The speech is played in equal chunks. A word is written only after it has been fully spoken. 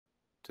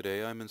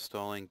Today I'm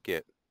installing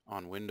Git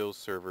on Windows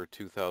Server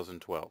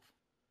 2012.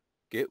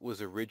 Git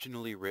was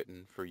originally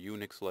written for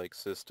Unix-like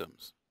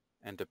systems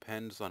and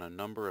depends on a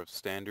number of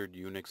standard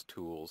Unix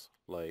tools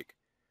like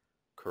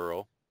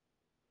curl,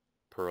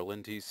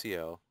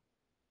 perlintcl,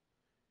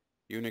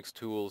 Unix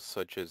tools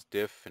such as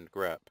diff and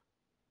grep,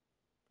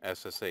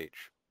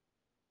 SSH.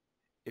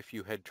 If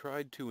you had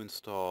tried to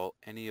install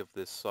any of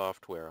this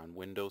software on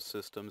Windows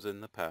systems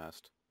in the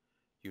past,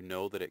 you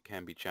know that it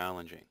can be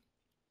challenging.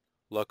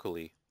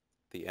 Luckily,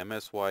 the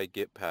MSY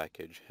Git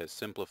package has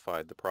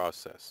simplified the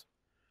process.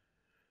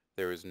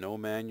 There is no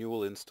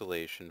manual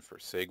installation for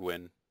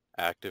Cygwin,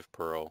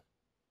 ActivePerl,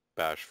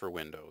 Bash for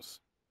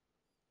Windows.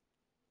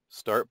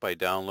 Start by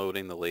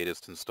downloading the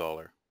latest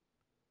installer.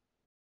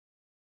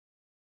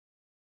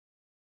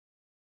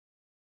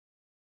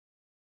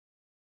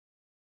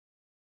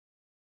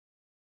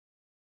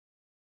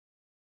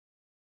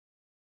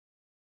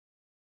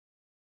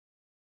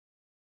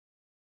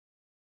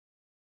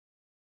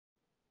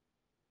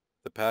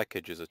 The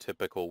package is a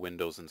typical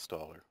Windows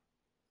installer.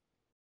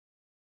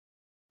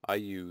 I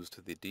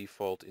used the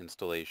default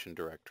installation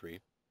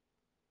directory,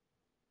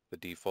 the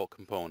default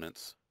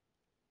components,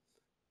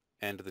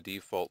 and the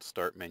default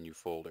Start menu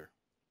folder.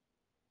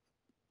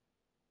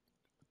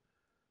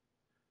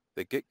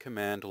 The Git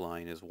command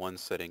line is one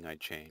setting I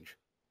change.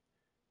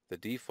 The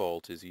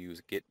default is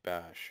use git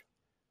bash,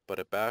 but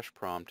a bash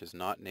prompt is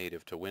not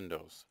native to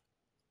Windows.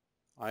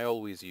 I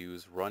always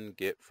use run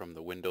git from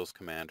the Windows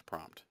command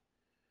prompt.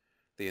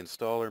 The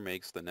installer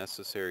makes the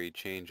necessary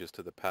changes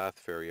to the path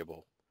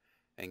variable,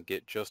 and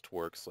Git just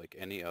works like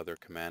any other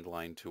command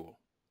line tool.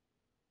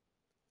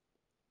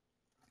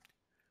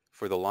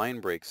 For the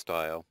line break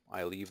style,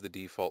 I leave the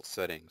default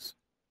settings,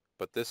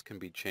 but this can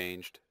be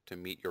changed to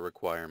meet your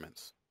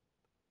requirements.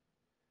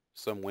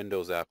 Some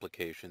Windows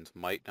applications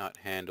might not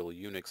handle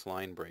Unix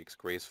line breaks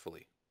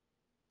gracefully.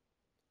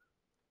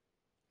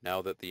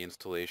 Now that the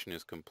installation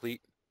is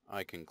complete,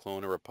 I can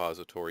clone a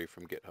repository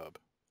from GitHub.